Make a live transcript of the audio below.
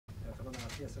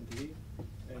Noticias en TV.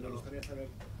 Me gustaría saber,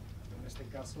 en este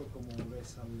caso, cómo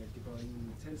ves al equipo del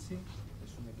Chelsea.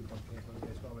 Es un equipo con el que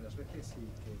habéis jugado varias veces y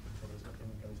que, por desgracia,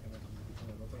 nunca habéis ganado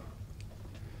competición europea.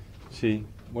 Sí,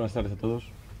 buenas tardes a todos.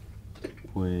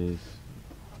 Pues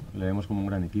le vemos como un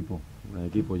gran equipo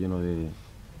lleno de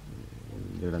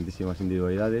grandísimas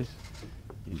individualidades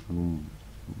y con un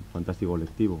fantástico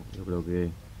colectivo. Yo creo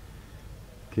que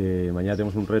mañana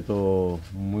tenemos un reto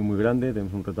muy grande,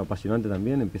 tenemos un reto apasionante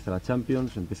también. Empieza la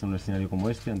Champions, empieza un escenario como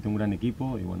este ante un gran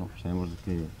equipo y bueno, sabemos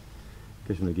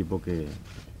que es un equipo que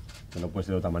no puede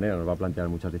ser de otra manera, nos va a plantear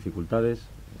muchas dificultades.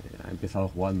 Ha empezado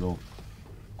jugando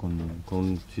con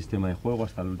un sistema de juego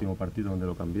hasta el último partido donde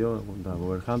lo cambió contra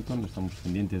Wolverhampton. Estamos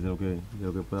pendientes de lo que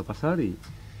pueda pasar y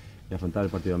afrontar el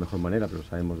partido de la mejor manera, pero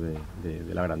sabemos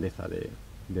de la grandeza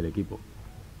del equipo.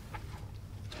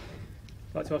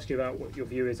 I'd like to ask you about what your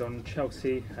view is on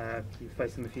Chelsea. You've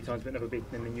faced them a few times but never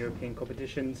beaten them in European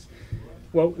competitions.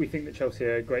 Well, we think that Chelsea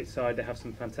are a great side. They have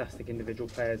some fantastic individual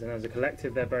players and as a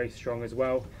collective they're very strong as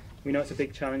well. We know it's a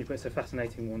big challenge but it's a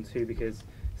fascinating one too because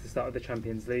it's the start of the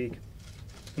Champions League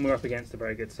and we're up against a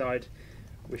very good side.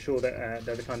 We're sure that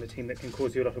they're the kind of team that can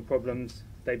cause you a lot of problems.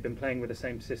 They've been playing with the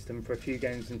same system for a few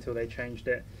games until they changed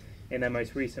it in their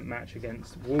most recent match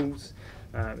against Wolves.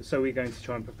 So we're going to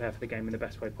try and prepare for the game in the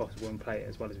best way possible and play it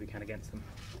as well as we can against them.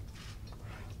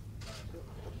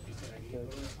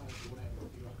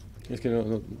 Es que no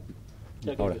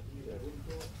ahora.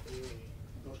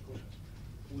 Dos cosas.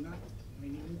 Una, no hay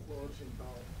ningún jugador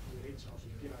sentado a su derecha o a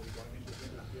su izquierda, habitualmente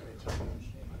siempre la fila de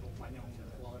Champions acompaña a un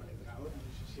jugador al entrenador,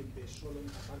 no se siente solo en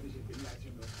esa parte y se tiene la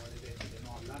decisión de los jugadores de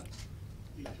no hablar.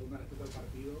 Y la segunda, respecto al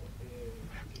partido,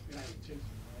 que espera el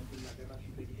Chelsea. Inglaterra es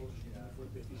un equipo muy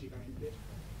fuerte físicamente.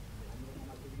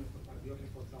 Nuestros partidos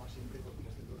reforzaba siempre con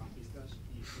tres centrocampistas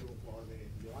y un jugador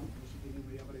de Levante. No sé si tiene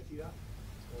una idea parecida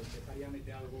o empezaría a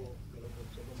meter algo de lo que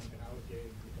usted como entrenador que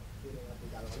quiere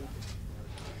aplicar a Valencia.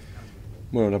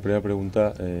 Bueno, la primera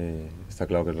pregunta, está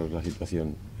claro que no es la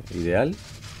situación ideal,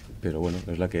 pero bueno,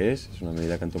 es la que es una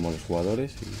medida que han tomado los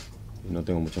jugadores y no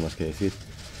tengo mucho más que decir.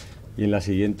 Y en la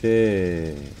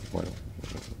siguiente, bueno,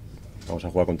 vamos a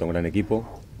jugar contra un gran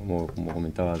equipo, como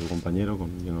comentaba tu compañero,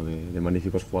 lleno de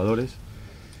magníficos jugadores.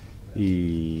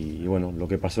 Y bueno, lo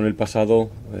que pasó en el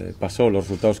pasado, pasó, los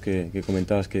resultados que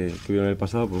comentabas que hubieron en el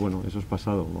pasado, pues bueno, eso es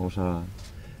pasado. Vamos a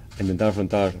intentar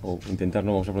afrontar,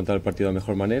 vamos a afrontar el partido de la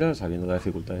mejor manera, sabiendo las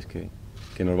dificultades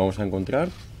que nos vamos a encontrar.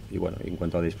 Y bueno, en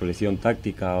cuanto a disposición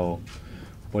táctica o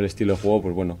el estilo de juego,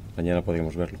 pues bueno, mañana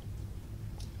podremos verlo.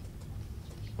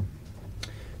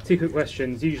 Two quick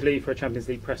questions. Usually for a Champions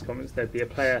League press conference there'd be a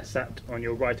player sat on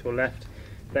your right or left.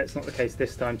 That's not the case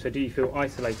this time, so do you feel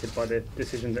isolated by the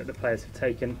decision that the players have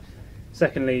taken?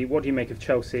 Secondly, what do you make of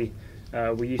Chelsea?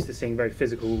 We're used to seeing very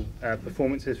physical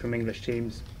performances from English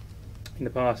teams. In the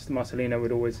past, Marcelino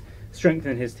would always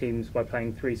strengthen his teams by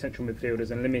playing three central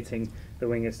midfielders and limiting the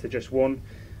wingers to just one.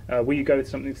 Will you go with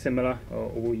something similar or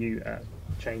will you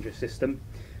change your system?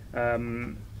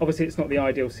 Obviously it's not the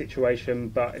ideal situation,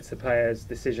 but it's the players'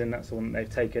 decision, that's the one that they've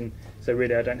taken, so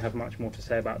really I don't have much more to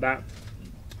say about that.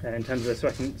 In terms of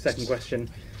the second question,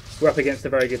 we're up against a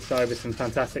very good side with some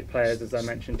fantastic players, as I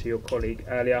mentioned to your colleague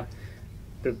earlier.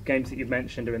 The games that you've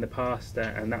mentioned are in the past,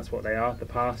 and that's what they are, the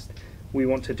past. We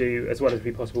want to do as well as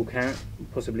we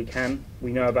possibly can.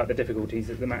 We know about the difficulties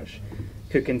that the match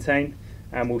could contain,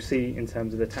 and we'll see in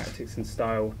terms of the tactics and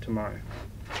style tomorrow.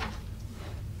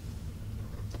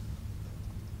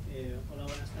 Hola,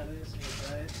 buenas tardes.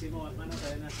 Timo, hermano,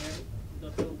 pueden hacer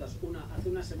dos preguntas. Una, hace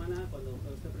una semana, cuando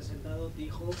usted presentado,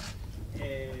 dijo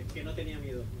que no tenía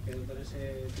miedo, que con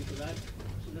ese titular.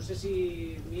 No sé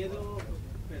si miedo,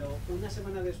 pero una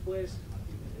semana después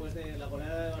de la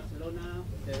goleada de Barcelona,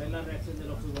 de ver la reacción de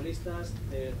los futbolistas,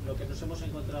 de lo que nos hemos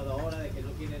encontrado ahora, de que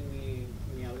no quieren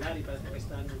ni hablar y parece que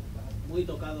están muy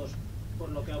tocados por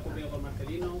lo que ha ocurrido con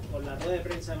Marcelino, con la rueda de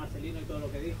prensa de Marcelino y todo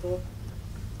lo que dijo.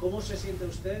 ¿Cómo se siente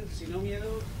usted? Si no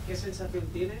miedo, ¿qué sensación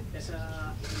tiene?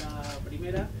 Esa la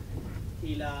primera.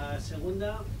 Y la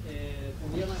segunda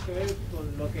tendría más que ver con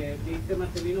lo que dice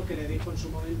Marcelino, que le dijo en su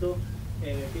momento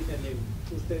Peter Lim.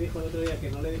 Usted dijo el otro día que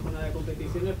no le dijo nada de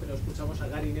competiciones, pero escuchamos a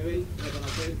Gary Neville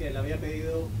reconocer que le había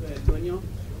pedido el dueño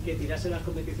que tirase las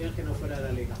competiciones, que no fuera de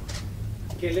la Liga.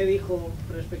 ¿Qué le dijo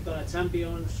respecto a la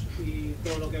Champions y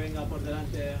todo lo que venga por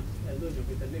delante el dueño,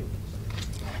 Peter Lim?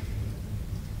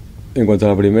 En cuanto a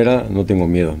la primera, no tengo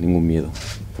miedo, ningún miedo,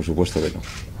 por supuesto que no.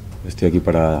 Estoy aquí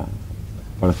para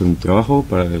hacer un trabajo,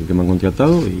 para el que me han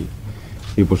contratado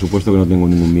y por supuesto que no tengo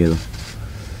ningún miedo.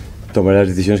 Tomaré las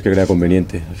decisiones que crea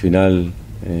conveniente. Al final,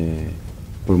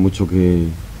 por mucho que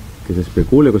se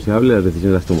especule, que se hable, las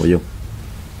decisiones las tomo yo.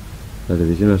 Las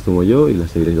decisiones las tomo yo y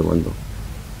las seguiré tomando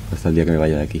hasta el día que me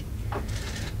vaya de aquí.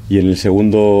 Y en la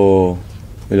segunda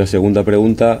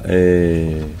pregunta,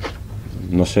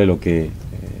 no sé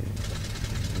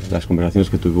las conversaciones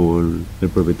que tuvo el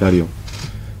propietario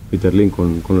Peter Lim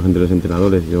con los anteriores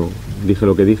entrenadores. Yo dije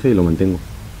lo que dije y lo mantengo.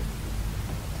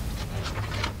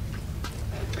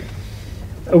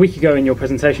 A week ago in your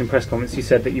presentation press conference you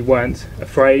said that you weren't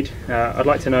afraid. I'd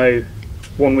like to know,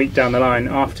 1 week down the line,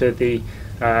 after the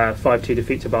 5-2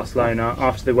 defeat to Barcelona,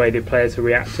 after the way the players have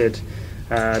reacted,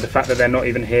 the fact that they're not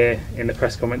even here in the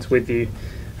press conference with you,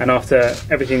 and after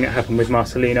everything that happened with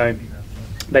Marcelino,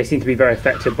 they seem to be very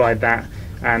affected by that,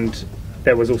 and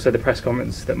there was also the press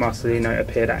conference that Marcelino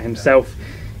appeared at himself.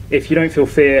 If you don't feel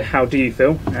fear, how do you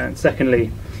feel? And secondly,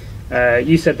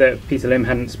 you said that Peter Lim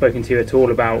hadn't spoken to you at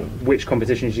all about which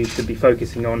competitions you should be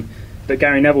focusing on, but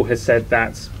Gary Neville has said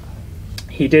that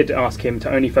he did ask him to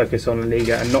only focus on La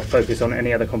Liga and not focus on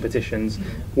any other competitions.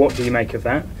 What do you make of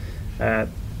that?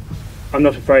 I'm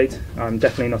not afraid. I'm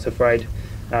definitely not afraid.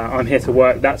 I'm here to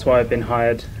work. That's why I've been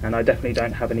hired, and I definitely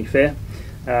don't have any fear.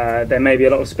 There may be a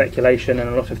lot of speculation and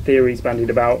a lot of theories bandied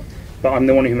about, but I'm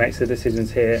the one who makes the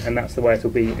decisions here, and that's the way it'll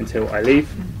be until I leave.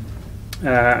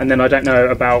 And then I don't know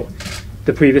about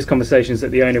the previous conversations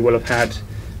that the owner will have had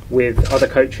with other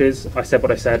coaches. I said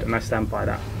what I said, and I stand by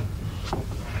that.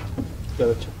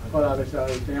 Hola, me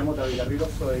llamo David Garrido,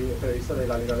 soy periodista de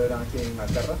la Liga aquí en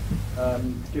Inglaterra.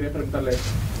 Quería preguntarle,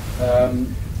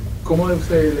 ¿cómo ve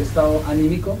usted el estado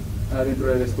anímico dentro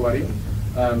del vestuario?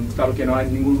 Claro que no hay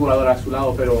ningún jugador a su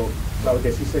lado, pero claro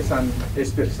que sí se están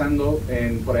expresando,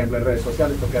 por ejemplo, en redes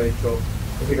sociales, lo que ha dicho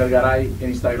Ricardo Garay en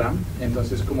Instagram.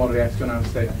 Entonces, ¿cómo reacciona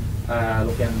usted a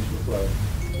lo que han dicho los jugadores?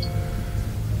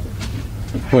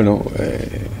 Bueno,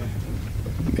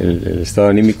 el estado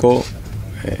anímico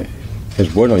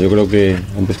es bueno. Yo creo que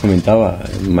antes comentaba,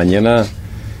 mañana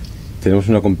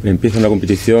empieza una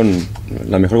competición,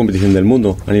 la mejor competición del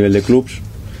mundo a nivel de clubs,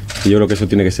 y yo creo que eso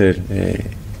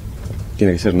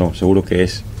seguro que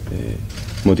es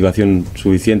motivación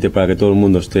suficiente para que todo el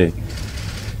mundo esté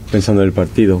pensando en el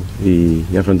partido y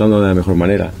afrontándolo de la mejor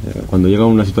manera. Cuando llega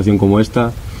una situación como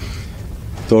esta,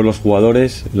 todos los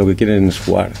jugadores lo que quieren es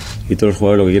jugar, y todos los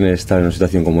jugadores lo que quieren es estar en una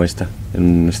situación como esta, en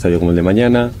un estadio como el de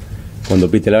mañana.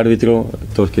 Cuando pite el árbitro,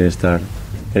 todos quieren estar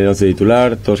en el 11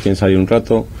 titular, todos quieren salir un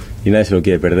rato y nadie se lo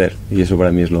quiere perder, y eso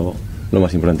para mí es lo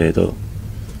más importante de todo.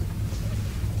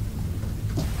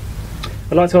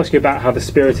 I'd like to ask you about how the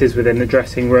spirit is within the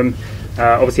dressing room.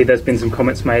 Obviously there's been some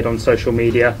comments made on social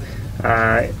media.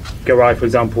 Garay, for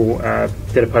example,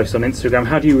 did a post on Instagram.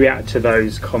 How do you react to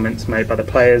those comments made by the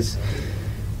players?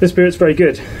 The spirit's very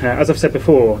good. As I've said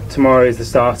before, tomorrow is the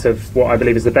start of what I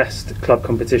believe is the best club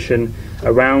competition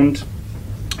around,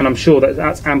 and I'm sure that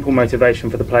that's ample motivation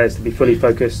for the players to be fully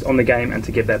focused on the game and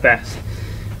to give their best.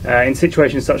 In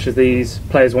situations such as these,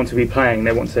 players want to be playing.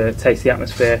 They want to taste the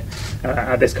atmosphere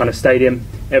at this kind of stadium.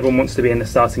 Everyone wants to be in the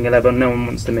starting 11. No one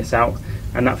wants to miss out,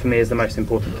 and that for me is the most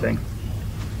important thing.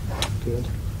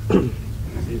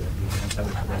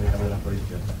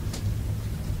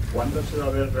 ¿Cuándo se va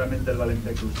a ver realmente el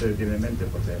Valencia que usted tiene en mente?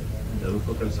 Porque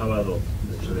deduzco que el sábado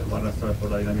se dejó arrastrar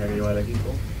por la dinámica que lleva el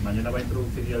equipo. ¿Mañana va a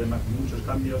introducir y además muchos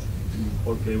cambios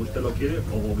porque usted lo quiere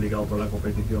o obligado por la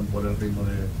competición, por el ritmo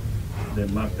de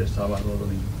martes, sábado,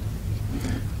 domingo?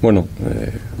 Bueno,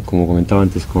 como comentaba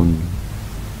antes con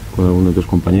algunos de tus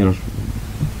compañeros,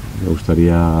 me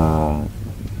gustaría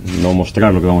no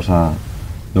mostrar lo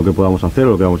que podamos hacer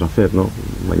o lo que vamos a hacer, ¿no?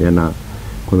 Mañana,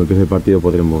 cuando empiece el partido,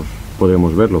 podremos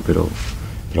verlo, pero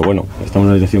bueno, estamos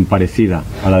en una situación parecida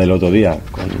a la del otro día.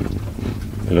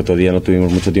 El otro día no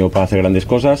tuvimos mucho tiempo para hacer grandes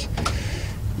cosas,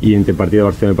 y entre el partido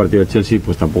de Barcelona y el partido de Chelsea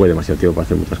pues tampoco hay demasiado tiempo para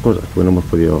hacer muchas cosas, pues no hemos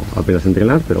podido apenas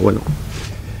entrenar, pero bueno,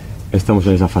 estamos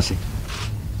en esa fase.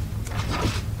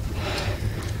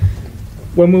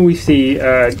 When will we see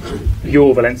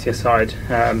your Valencia side?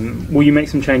 Will you make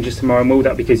some changes tomorrow, and will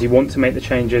that because you want to make the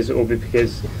changes, or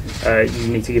because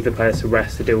you need to give the players a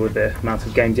rest to deal with the amount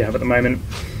of games you have at the moment?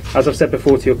 As I've said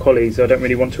before to your colleagues, I don't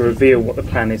really want to reveal what the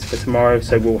plan is for tomorrow,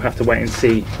 so we'll have to wait and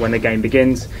see when the game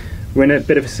begins. We're in a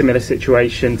bit of a similar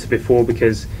situation to before,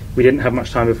 because we didn't have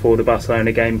much time before the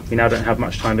Barcelona game. We now don't have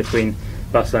much time between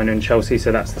Barcelona and Chelsea,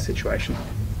 so that's the situation.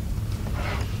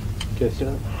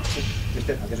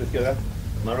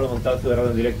 Manuel Montal, Ciudadano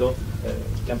en directo.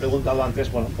 Le han preguntado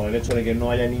antes, bueno, por el hecho de que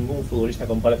no haya ningún futbolista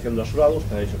compareciendo a su lado.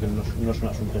 Usted ha dicho que no es un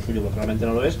asunto suyo, porque realmente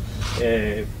no lo es.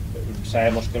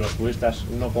 Sabemos que los futbolistas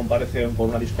no comparecen por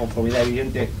una disconformidad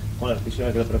evidente con las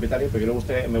decisiones del propietario, pero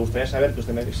me gustaría saber que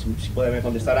usted si puede me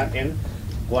contestara en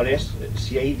cuál es,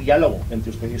 si hay diálogo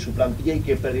entre usted y su plantilla, y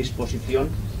qué predisposición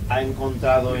ha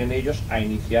encontrado en ellos a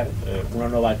iniciar una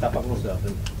nueva etapa con usted al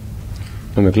frente?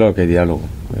 Hombre, claro que hay diálogo.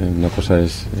 Una cosa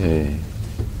es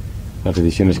las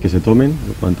decisiones que se tomen,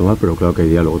 lo puedan tomar, pero claro que hay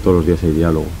diálogo. Todos los días hay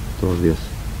diálogo. Todos los días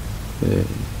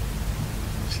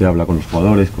se habla con los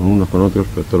jugadores, con unos, con otros,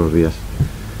 pero todos los días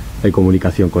hay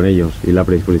comunicación con ellos, y la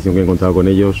predisposición que he encontrado con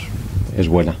ellos es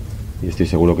buena, y estoy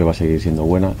seguro que va a seguir siendo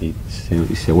buena, y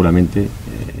seguramente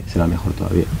será mejor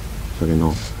todavía. O sea que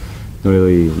no le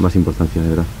doy más importancia, de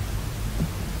verdad.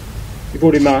 You've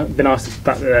already been asked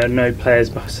about no players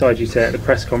beside you today at the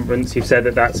press conference. You've said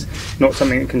that that's not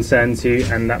something that concerns you,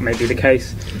 and that may be the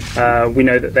case. We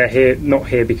know that they're not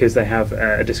here because they have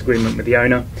a disagreement with the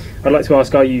owner. I'd like to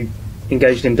ask, are you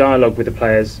engaged in dialogue with the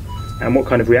players, and what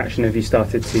kind of reaction have you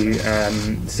started to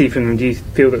see from them? Do you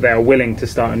feel that they are willing to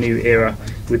start a new era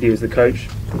with you as the coach?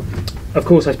 Of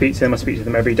course I speak to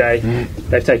them every day.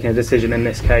 They've taken a decision in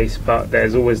this case, but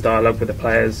there's always dialogue with the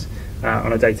players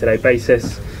on a day-to-day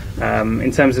basis.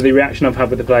 In terms of the reaction I've had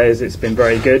with the players, it's been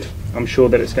very good. I'm sure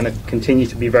that it's going to continue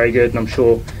to be very good, and I'm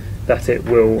sure that it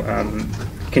will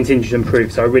continue to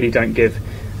improve. So I really don't give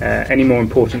any more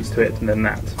importance to it than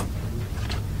that.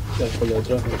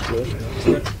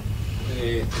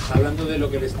 Está hablando de lo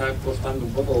que le está costando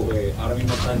un poco, que ahora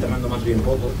mismo está entrenando más bien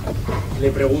poco.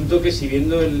 Le pregunto que si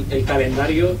viendo el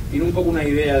calendario tiene un poco una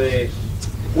idea de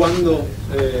cuándo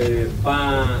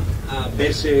va a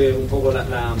verse un poco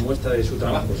la muestra de su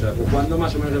trabajo, o sea, cuándo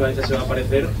más o menos el Valencia se va a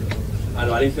parecer al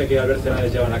Valencia que Albert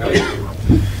Celades lleva en la cabeza.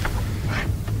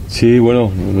 Sí,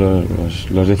 bueno,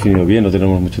 lo has definido bien. No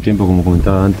tenemos mucho tiempo, como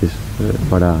comentaba antes,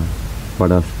 para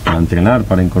entrenar,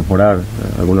 para incorporar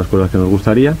algunas cosas que nos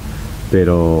gustaría,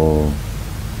 pero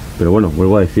bueno,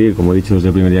 vuelvo a decir, como he dicho desde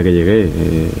el primer día que llegué,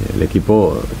 el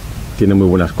equipo tiene muy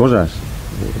buenas cosas.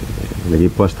 El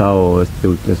equipo ha estado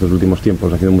estos últimos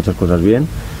tiempos haciendo muchas cosas bien,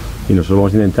 y nosotros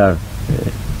vamos a intentar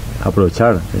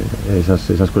aprovechar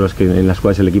esas cosas en las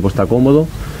cuales el equipo está cómodo,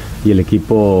 y el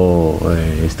equipo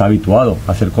está habituado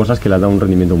a hacer cosas que le han dado un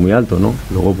rendimiento muy alto, ¿no?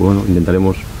 Luego, pues, bueno,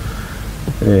 intentaremos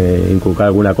inculcar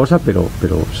alguna cosa, pero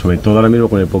sobre todo ahora mismo,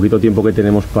 con el poquito tiempo que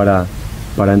tenemos para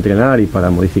entrenar y para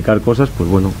modificar cosas, pues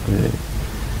bueno,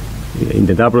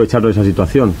 intentar aprovecharlo de esa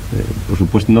situación. Por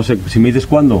supuesto, no sé, si me dices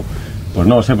cuándo, pues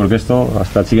no lo sé, porque esto,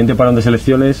 hasta el siguiente parón de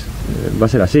selecciones, va a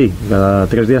ser así. Cada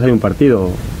 3 días hay un partido.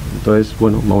 Entonces,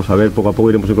 bueno, vamos a ver, poco a poco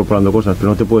iremos incorporando cosas, pero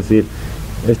no te puedo decir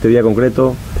este día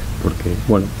concreto, porque,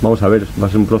 bueno, vamos a ver, va a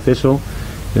ser un proceso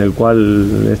en el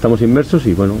cual estamos inmersos,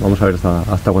 y bueno, vamos a ver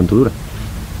hasta cuánto dura.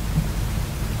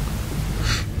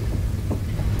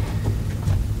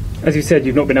 As you said,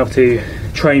 you've not been able to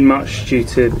train much due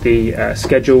to the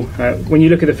schedule. When you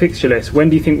look at the fixture list, when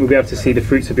do you think we'll be able to see the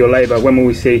fruits of your labour? When will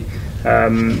we see a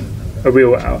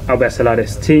real Albert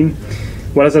Celades team?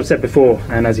 Well, as I've said before,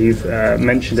 and as you've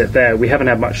mentioned it there, we haven't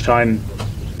had much time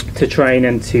to train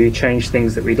and to change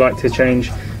things that we'd like to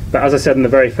change. But as I said on the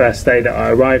very first day that I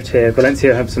arrived here,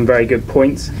 Valencia have some very good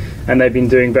points, and they've been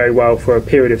doing very well for a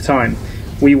period of time.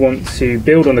 We want to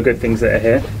build on the good things that are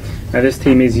here. Now, this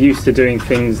team is used to doing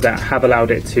things that have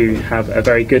allowed it to have a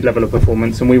very good level of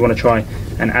performance, and we want to try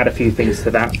and add a few things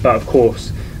to that. But of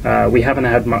course, we haven't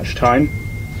had much time,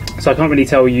 so I can't really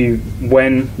tell you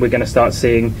when we're going to start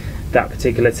seeing that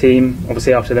particular team.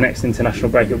 Obviously, after the next international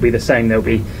break, it'll be the same. There'll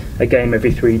be a game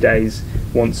every 3 days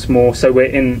once more. So we're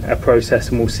in a process,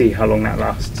 and we'll see how long that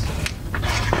lasts.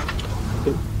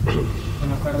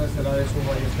 Buenas tardes, Celades,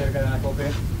 Hugo y Estoy de la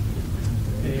COPE.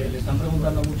 Le están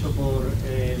preguntando mucho por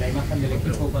la imagen del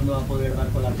equipo, cuándo va a poder dar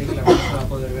con la tecla, cuándo se va a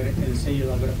poder ver el sello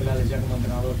de Albert Celades ya como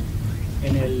entrenador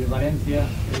en el Valencia.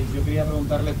 Yo quería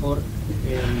preguntarle por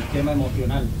el tema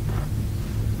emocional.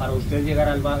 Para usted llegar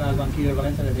al banquillo del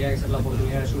Valencia tendría que ser la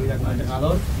oportunidad de su vida como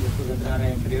entrenador, y después de entrenar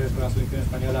en inferiores con la selección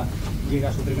española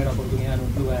llega su primera oportunidad en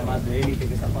un club además de élite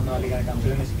que está jugando a la Liga de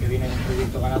Campeones y que viene en un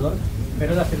proyecto ganador,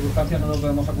 pero las circunstancias, no lo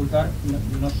podemos ocultar,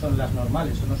 no son las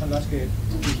normales, o no son las que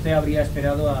usted habría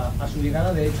esperado a su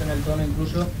llegada. De hecho, en el tono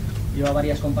incluso lleva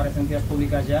varias comparecencias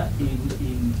públicas ya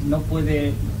y no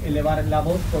puede elevar la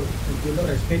voz por, entiendo,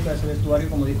 respeto a ese vestuario,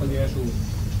 como dijo el día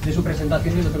de su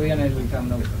presentación y el otro día en el Camp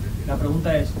Nou. La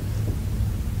pregunta es,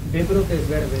 ¿ve brotes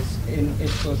verdes en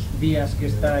estos días que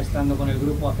está estando con el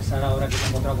grupo, a pesar ahora que se ha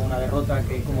encontrado con una derrota,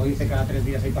 que como dice cada 3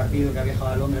 días hay partido, que ha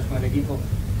viajado a Londres con el equipo?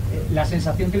 La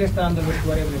sensación que le está dando el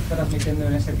vestuario, que le está transmitiendo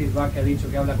en ese feedback que ha dicho,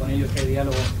 que habla con ellos, que hay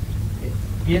diálogo,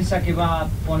 ¿piensa que va a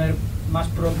poner más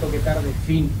pronto que tarde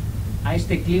fin a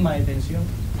este clima de tensión?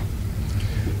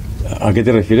 ¿A qué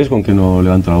te refieres con que no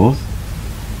levanto la voz?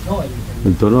 No,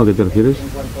 ¿El tono? ¿A qué te refieres? En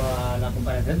cuanto a la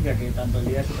comparecencia, que tanto el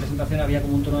día de su presentación había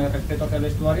como un tono de respeto hacia el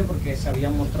vestuario porque se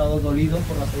habían mostrado dolidos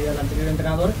por la salida del anterior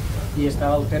entrenador y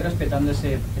estaba usted respetando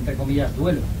ese, entre comillas,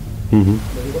 duelo. Lo digo,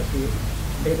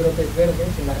 si ve brotes verdes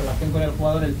en la relación con el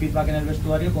jugador, el feedback en el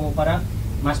vestuario, como para,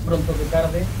 más pronto que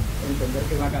tarde, entender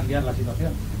que va a cambiar la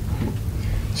situación.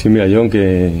 Sí, mira, yo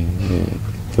aunque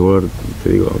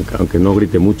te digo, aunque no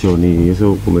grite mucho ni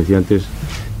eso, como decía antes,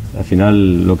 al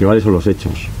final lo que vale son los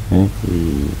hechos, ¿eh?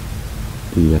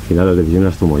 Y al final las decisiones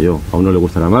las tomo yo. A uno le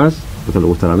gustará más, a otro le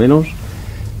gustará menos,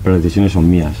 pero las decisiones son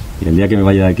mías. Y el día que me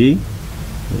vaya de aquí,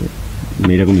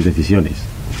 me iré con mis decisiones.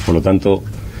 Por lo tanto,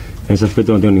 en ese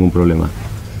aspecto no tengo ningún problema.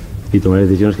 Y tomaré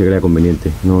decisiones que crea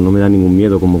conveniente. No me da ningún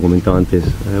miedo, como comentaba antes,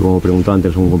 como preguntaba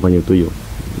antes un compañero tuyo.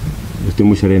 Estoy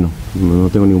muy sereno, no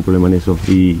tengo ningún problema en eso.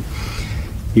 Y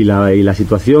la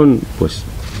situación, pues,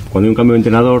 cuando hay un cambio de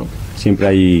entrenador, siempre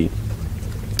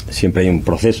hay un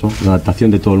proceso, una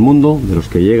adaptación de todo el mundo, de los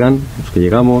que llegan, los que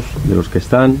llegamos, de los que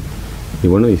están, y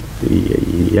bueno,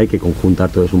 y hay que conjuntar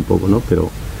todo eso un poco, ¿no?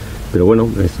 Pero bueno,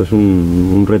 esto es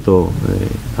un reto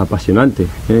apasionante,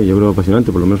 yo creo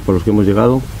apasionante, por lo menos para los que hemos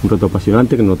llegado, un reto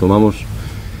apasionante que nos tomamos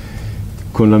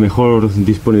con la mejor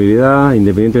disponibilidad,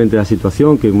 independientemente de la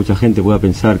situación, que mucha gente pueda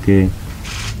pensar que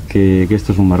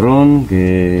esto es un marrón,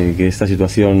 que esta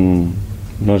situación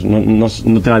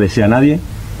no te la desea nadie.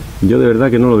 Yo de verdad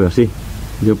que no lo veo así.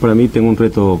 Yo para mí tengo un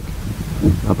reto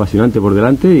apasionante por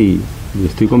delante y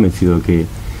estoy convencido de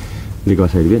que va a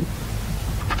salir bien.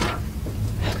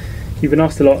 You've been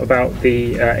asked a lot about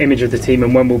the image of the team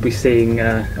and when we'll be seeing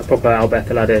a proper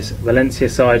Celades Valencia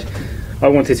side. I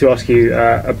wanted to ask you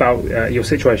about your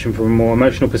situation from a more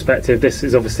emotional perspective. This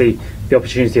is obviously the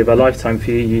opportunity of a lifetime for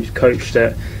you. You've coached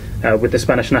with the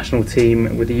Spanish national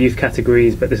team, with the youth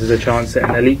categories, but this is a chance at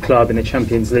an elite club in the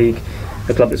Champions League,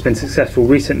 a club that's been successful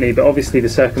recently, but obviously the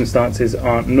circumstances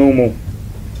aren't normal,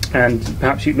 and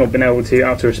perhaps you've not been able to,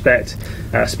 out of respect,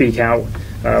 speak out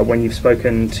when you've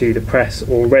spoken to the press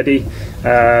already.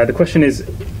 The question is,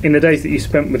 in the days that you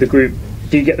spent with the group,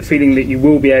 do you get the feeling that you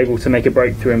will be able to make a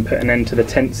breakthrough and put an end to the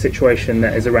tense situation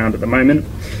that is around at the moment?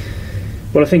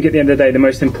 Well, I think at the end of the day, the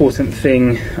most important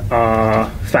thing are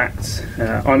facts.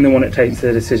 I'm the one that takes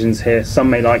the decisions here. Some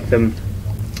may like them,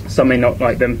 some may not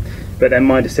like them, but they're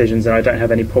my decisions and I don't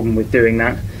have any problem with doing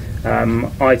that.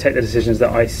 I take the decisions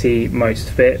that I see most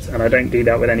fit and I don't do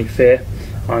that with any fear.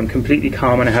 I'm completely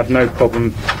calm and I have no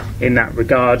problem in that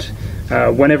regard.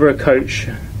 Whenever a coach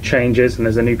changes and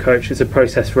there's a new coach, it's a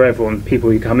process for everyone.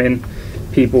 People who come in,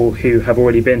 people who have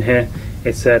already been here.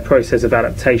 It's a process of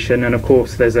adaptation, and of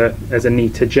course there's a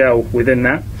need to gel within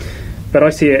that. But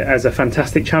I see it as a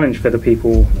fantastic challenge for the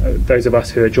people, those of us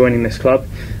who are joining this club.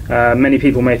 Many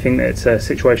people may think that it's a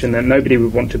situation that nobody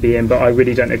would want to be in, but I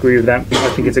really don't agree with that. I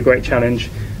think it's a great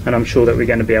challenge, and I'm sure that we're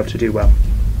going to be able to do well.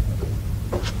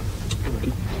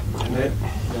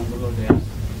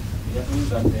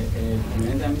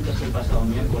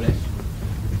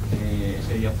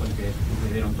 Ese día fue el que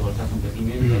sucedieron todos los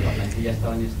acontecimientos, la plantilla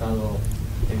estaba en estado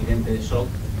evidente de shock.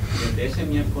 Desde ese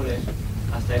miércoles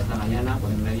hasta esta mañana,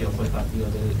 cuando en medio fue el partido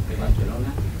de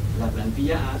Barcelona, la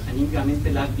plantilla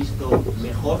anímicamente la has visto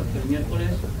mejor que el miércoles,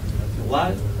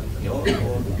 igual, peor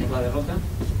por la derrota.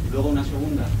 Y luego una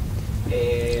segunda,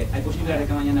 ¿hay posibilidad de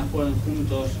que mañana jueguen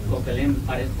juntos Coquelin,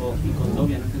 Parejo y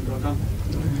Condovia en el centro del campo?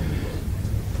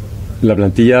 La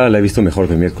plantilla la he visto mejor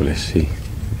que el miércoles, sí.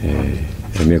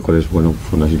 El miércoles, bueno,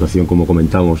 fue una situación, como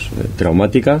comentamos,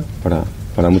 traumática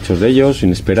para muchos de ellos,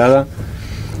 inesperada,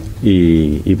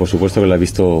 y por supuesto que la he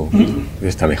visto,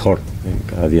 está mejor,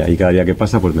 cada día, y cada día que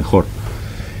pasa, pues mejor.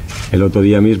 El otro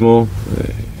día mismo,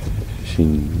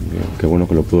 que bueno,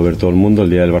 que lo pudo ver todo el mundo, el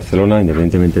día del Barcelona,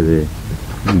 independientemente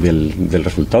del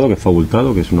resultado, que fue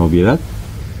abultado, que es una obviedad,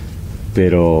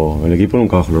 pero el equipo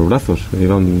nunca bajó los brazos.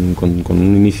 Iban con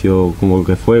un inicio como el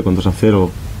que fue, con 2-0,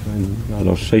 a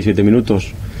los 6-7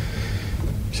 minutos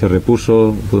se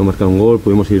repuso, pudo marcar un gol,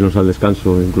 pudimos irnos al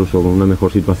descanso incluso con una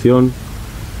mejor situación.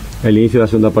 El inicio de la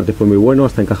segunda parte fue muy bueno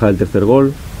hasta encajar el tercer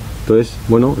gol. Entonces,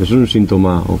 bueno, eso es un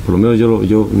síntoma, o por lo menos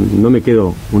yo no me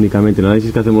quedo únicamente en el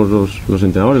análisis que hacemos los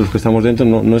entrenadores, los que estamos dentro,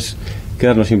 no es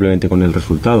quedarnos simplemente con el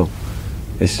resultado,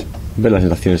 es ver las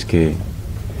sensaciones que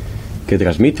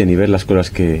transmiten y ver las cosas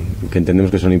que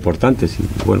entendemos que son importantes. Y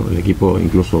bueno, el equipo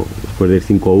incluso después del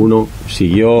 5-1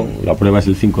 siguió, la prueba es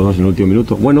el 5-2 en el último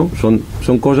minuto. Bueno,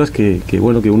 son cosas que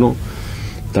bueno, que uno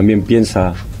también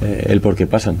piensa el por qué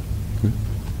pasan.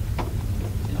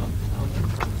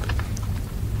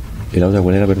 ¿Y la otra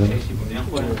cuál era, perdón?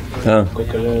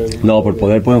 No, por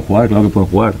poder pueden jugar, claro que pueden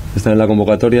jugar. Están en la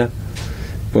convocatoria,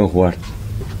 pueden jugar.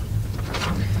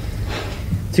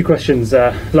 Two questions.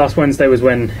 Last Wednesday was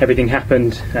when everything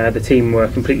happened. The team were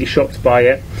completely shocked by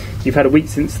it. You've had a week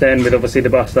since then with obviously the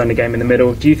Barcelona game in the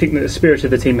middle. Do you think that the spirit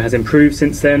of the team has improved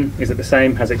since then? Is it the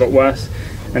same? Has it got worse?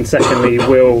 And secondly,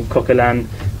 will Coquelin,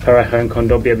 Pareja and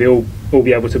Condobia all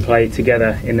be able to play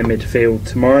together in the midfield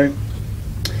tomorrow?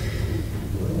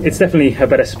 It's definitely a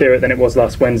better spirit than it was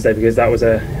last Wednesday, because that was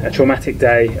a traumatic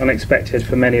day, unexpected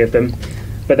for many of them.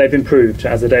 But they've improved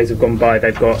as the days have gone by.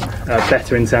 They've got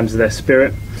better in terms of their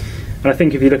spirit. And I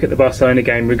think if you look at the Barcelona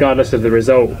game, regardless of the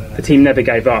result, the team never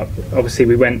gave up. Obviously,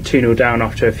 we went 2-0 down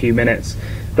after a few minutes,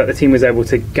 but the team was able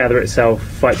to gather itself,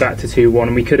 fight back to 2-1,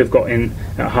 and we could have got in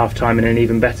at half-time in an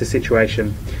even better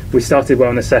situation. We started well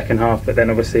in the second half, but then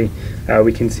obviously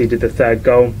we conceded the third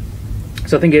goal.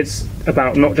 So I think it's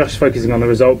about not just focusing on the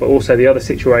result, but also the other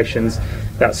situations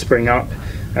that spring up.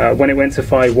 When it went to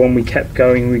 5-1, we kept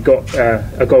going. We got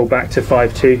a goal back to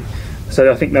 5-2.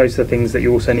 So I think those are the things that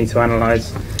you also need to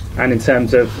analyse. And in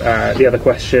terms of the other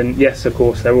question, yes, of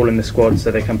course, they're all in the squad,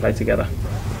 so they can play together.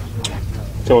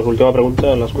 Tenemos última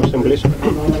pregunta, las question, please.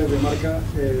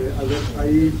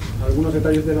 Hay algunos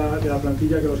detalles de la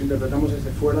plantilla que los interpretamos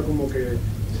desde fuera como que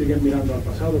siguen mirando al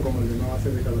pasado, como el de no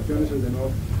hacer declaraciones, el de no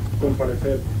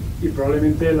comparecer. Y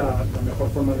probablemente la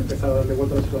mejor forma de empezar a darle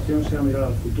vuelta a la situación sea mirar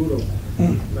al futuro.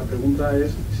 La pregunta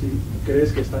es si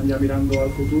crees que están ya mirando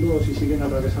al futuro o si siguen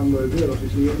atravesando el duelo, si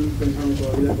siguen pensando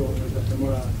todavía con el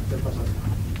temor del pasado.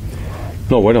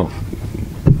 No, bueno,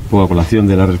 pongo a colación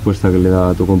de la respuesta que le da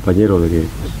a tu compañero de que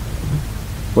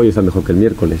hoy está mejor que el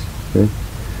miércoles. Yo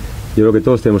creo que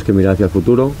todos tenemos que mirar hacia el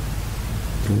futuro,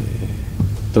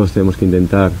 todos tenemos que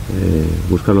intentar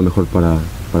buscar lo mejor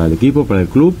para el equipo, para el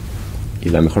club. Y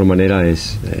la mejor manera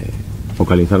es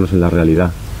focalizarnos en la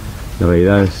realidad. La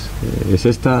realidad es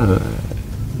esta,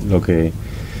 lo que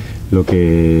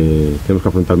tenemos que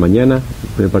afrontar mañana, el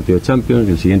primer partido de Champions,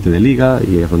 el siguiente de Liga,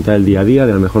 y afrontar el día a día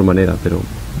de la mejor manera,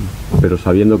 pero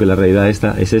sabiendo que la realidad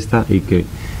es esta y que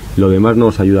lo demás no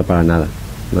nos ayuda para nada.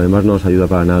 Lo demás no nos ayuda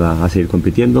para nada a seguir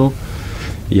compitiendo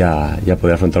y a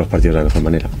poder afrontar los partidos de la mejor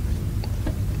manera.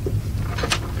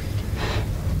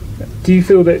 Do you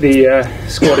feel that the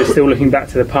squad is still looking back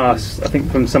to the past? I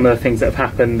think from some of the things that have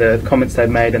happened, the comments they've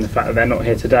made and the fact that they're not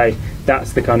here today,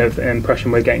 that's the kind of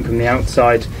impression we're getting from the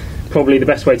outside. Probably the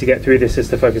best way to get through this is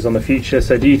to focus on the future.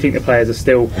 So do you think the players are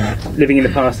still living in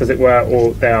the past, as it were,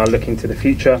 or they are looking to the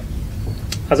future?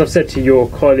 As I've said to your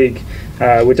colleague,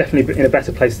 we're definitely in a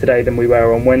better place today than we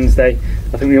were on Wednesday.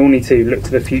 I think we all need to look to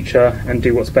the future and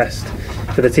do what's best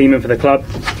for the team and for the club.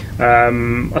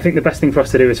 I think the best thing for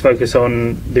us to do is focus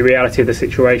on the reality of the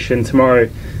situation. Tomorrow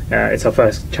it's our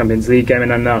first Champions League game, and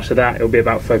then after that it'll be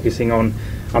about focusing on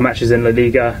our matches in La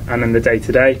Liga and then the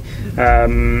day-to-day.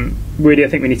 Really, I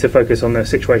think we need to focus on the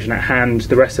situation at hand.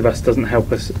 The rest of us doesn't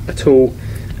help us at all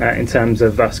in terms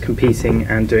of us competing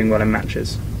and doing well in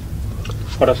matches.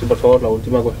 Ahora sí, por favor, la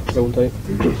última pregunta ahí.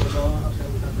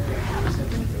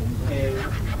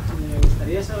 Me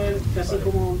gustaría saber, casi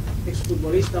como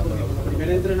exfutbolista, porque como primer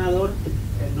entrenador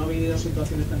no he vivido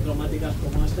situaciones tan traumáticas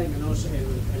como esta y menos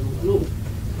en un club.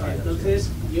 Entonces,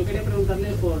 yo quería preguntarle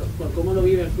por cómo lo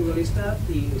vive el futbolista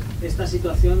y esta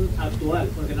situación actual,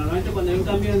 porque normalmente cuando hay un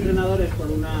cambio de entrenador es por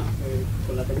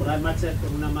la temporada en marcha, es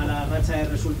por una mala racha de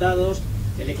resultados,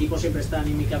 el equipo siempre está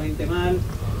anímicamente mal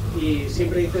y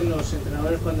siempre dicen los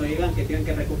entrenadores cuando llegan que tienen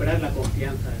que recuperar la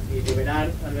confianza y liberar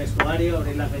al vestuario,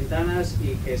 abrir las ventanas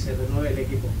y que se renueve el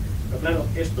equipo. Pero claro,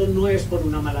 esto no es por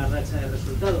una mala racha de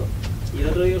resultados. Y el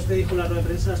otro día usted dijo en la rueda de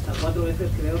prensa hasta 4 veces,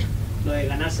 creo, lo de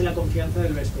ganarse la confianza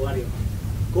del vestuario.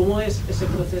 ¿Cómo es ese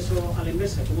proceso a la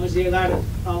inversa? ¿Cómo es llegar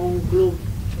a un club,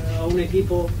 a un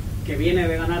equipo que viene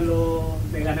de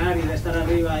ganar y de estar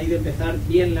arriba y de empezar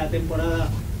bien la temporada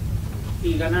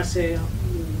y ganarse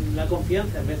la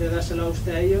confianza? En vez de dársela a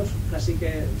usted a ellos, casi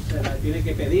que se la tiene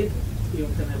que pedir y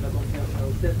obtener la confianza a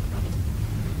usted.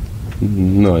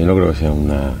 No, yo no creo que sea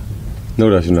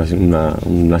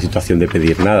una situación de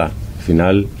pedir nada. Al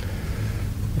final,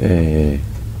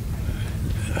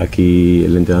 aquí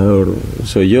el entrenador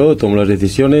soy yo, tomo las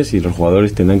decisiones y los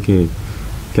jugadores tendrán que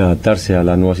adaptarse a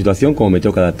la nueva situación como me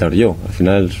tengo que adaptar yo. Al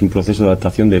final es un proceso de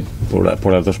adaptación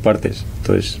por las dos partes.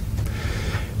 Entonces,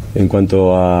 en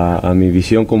cuanto a mi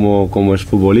visión como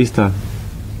exfutbolista,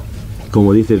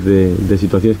 como dices, de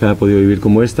situaciones que haya podido vivir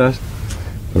como estas,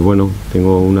 pues bueno,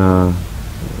 tengo una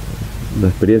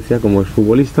experiencia como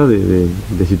exfutbolista de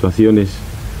situaciones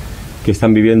que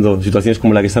están viviendo, situaciones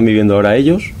como la que están viviendo ahora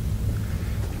ellos,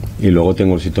 y luego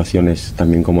tengo situaciones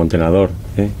también como entrenador,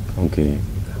 aunque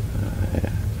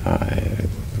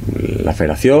la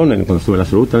federación, cuando estuve en la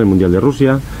absoluta, en el Mundial de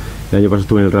Rusia, el año pasado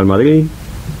estuve en el Real Madrid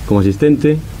como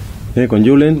asistente, con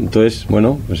Julen. Entonces,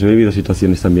 bueno, pues he vivido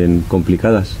situaciones también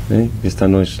complicadas. Esta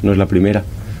no es la primera.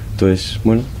 Entonces,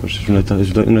 bueno, pues es una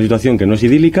situación que no es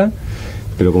idílica,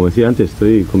 pero como decía antes,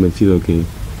 estoy convencido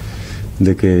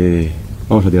de que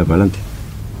vamos a tirar para adelante.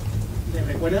 ¿Le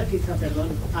recuerda quizá, perdón,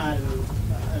 al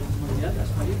Mundial, a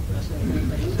España,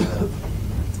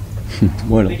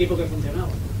 bueno, un equipo que funcionaba?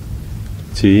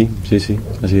 Sí,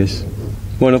 así es.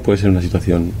 Bueno, puede ser una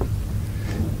situación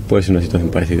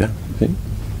parecida, ¿sí?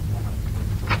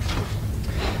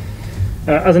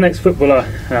 As an ex-footballer,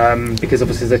 because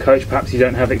obviously as a coach perhaps you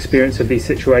don't have experience of these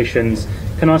situations,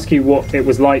 can I ask you what it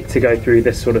was like to go through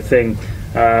this sort of thing?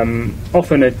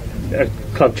 Often a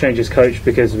club changes coach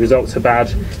because results are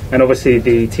bad, and obviously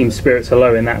the team spirits are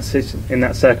low in that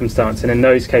circumstance, and in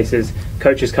those cases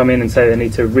coaches come in and say they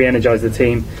need to re-energise the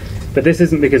team. But this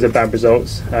isn't because of bad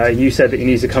results. You said that you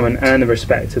need to come and earn the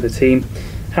respect of the team.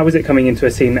 How was it coming into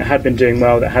a team that had been doing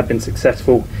well, that had been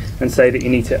successful, and say that you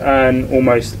need to earn,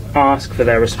 almost ask for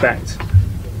their respect?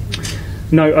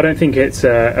 No, I don't think it's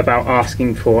about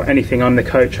asking for anything. I'm the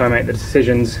coach, I make the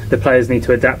decisions. The players need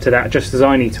to adapt to that, just as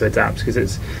I need to adapt, because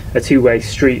it's a two-way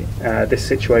street, this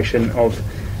situation of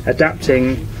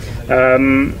adapting.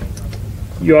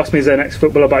 You asked me as an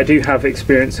ex-footballer, but I do have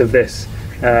experience of this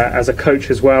as a coach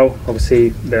as well. Obviously,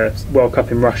 the World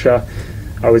Cup in Russia,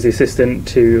 I was the assistant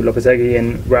to Lopetegui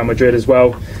in Real Madrid as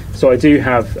well. So I do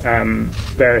have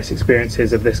various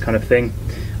experiences of this kind of thing.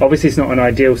 Obviously, it's not an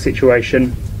ideal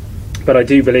situation, but I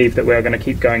do believe that we are going to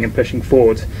keep going and pushing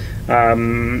forward.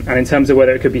 And in terms of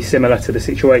whether it could be similar to the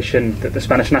situation that the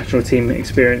Spanish national team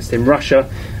experienced in Russia,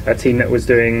 a team that was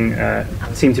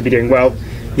seemed to be doing well,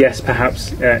 yes,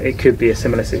 perhaps it could be a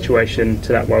similar situation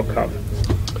to that World Cup.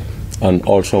 And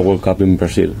also World Cup in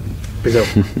Brazil. Brazil.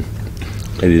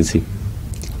 I didn't see.